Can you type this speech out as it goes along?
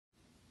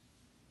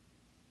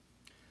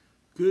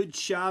Good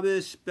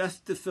Shabbos,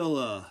 Beth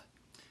Tfiloh.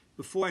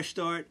 Before I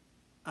start,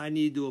 I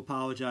need to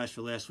apologize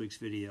for last week's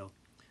video.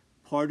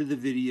 Part of the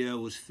video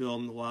was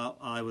filmed while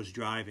I was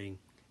driving,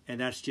 and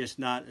that's just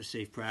not a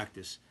safe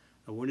practice.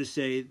 I want to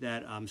say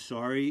that I'm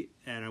sorry,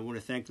 and I want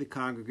to thank the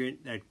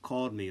congregant that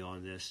called me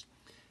on this,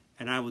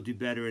 and I will do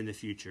better in the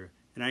future.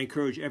 And I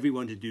encourage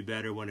everyone to do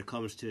better when it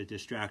comes to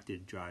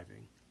distracted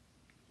driving.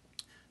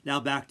 Now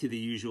back to the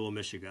usual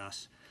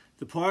Mishigas.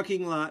 The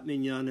parking lot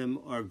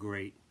minyanim are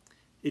great.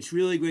 It's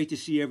really great to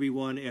see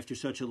everyone after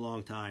such a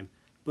long time,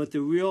 but the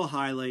real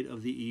highlight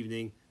of the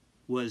evening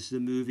was the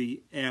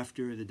movie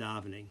after the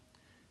davening.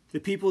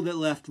 The people that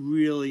left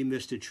really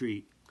missed a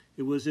treat.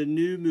 It was a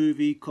new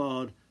movie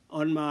called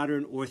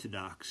Unmodern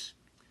Orthodox.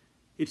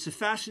 It's a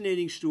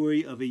fascinating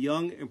story of a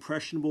young,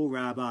 impressionable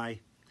rabbi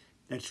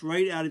that's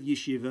right out of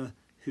yeshiva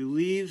who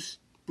leaves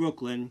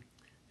Brooklyn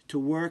to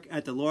work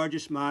at the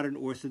largest modern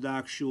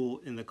Orthodox shul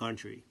in the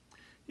country.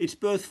 It's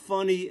both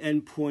funny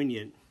and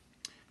poignant,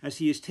 as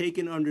he is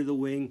taken under the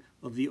wing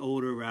of the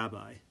older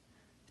rabbi.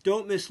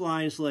 Don't miss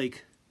lines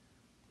like,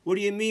 "What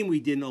do you mean we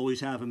didn't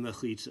always have a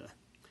mechitza?"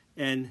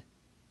 And,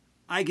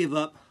 "I give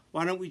up,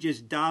 why don't we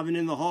just daven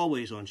in the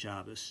hallways on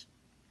Shabbos?"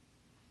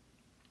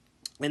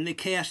 And the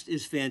cast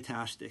is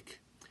fantastic.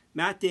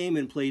 Matt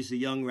Damon plays the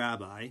young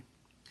rabbi.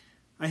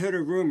 I heard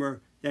a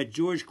rumor that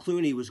George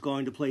Clooney was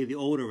going to play the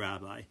older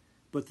rabbi,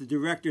 but the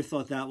director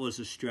thought that was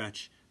a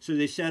stretch, so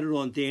they settled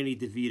on Danny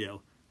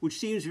DeVito, which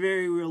seems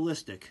very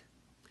realistic.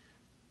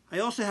 I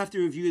also have to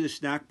review the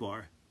snack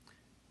bar.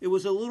 It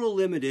was a little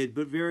limited,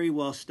 but very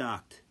well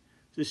stocked.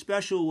 The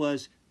special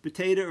was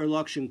potato or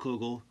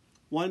Luxemkugel,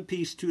 1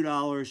 piece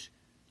 $2,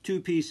 2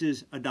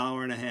 pieces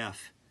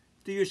 $1.50.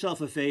 Do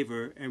yourself a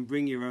favor and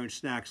bring your own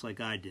snacks like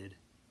I did.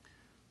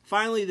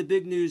 Finally, the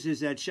big news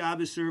is that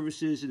Shabbos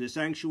services in the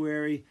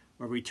sanctuary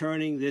are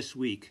returning this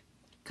week.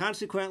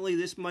 Consequently,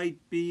 this might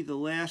be the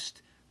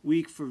last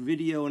week for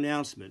video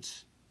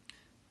announcements.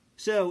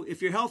 So,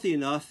 if you're healthy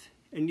enough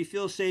and you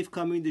feel safe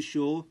coming to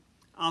shul,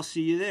 I'll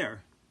see you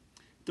there.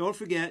 Don't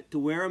forget to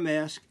wear a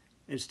mask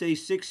and stay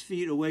 6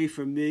 feet away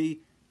from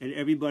me and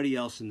everybody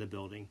else in the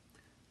building.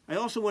 I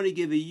also want to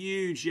give a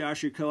huge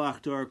yasher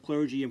koach to our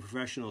clergy and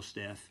professional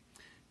staff.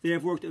 They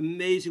have worked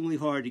amazingly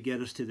hard to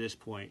get us to this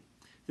point.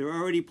 They're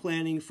already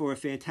planning for a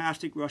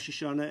fantastic Rosh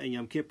Hashanah and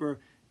Yom Kippur.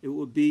 It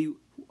will be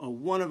a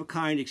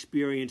one-of-a-kind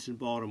experience in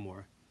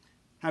Baltimore.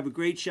 Have a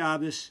great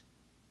Shabbos,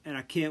 and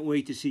I can't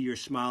wait to see your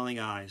smiling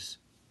eyes.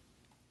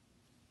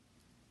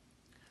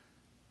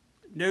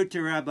 Note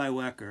to Rabbi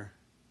Wecker: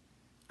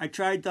 I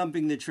tried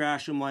dumping the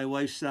trash on my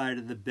wife's side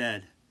of the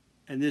bed,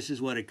 and this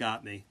is what it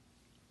got me.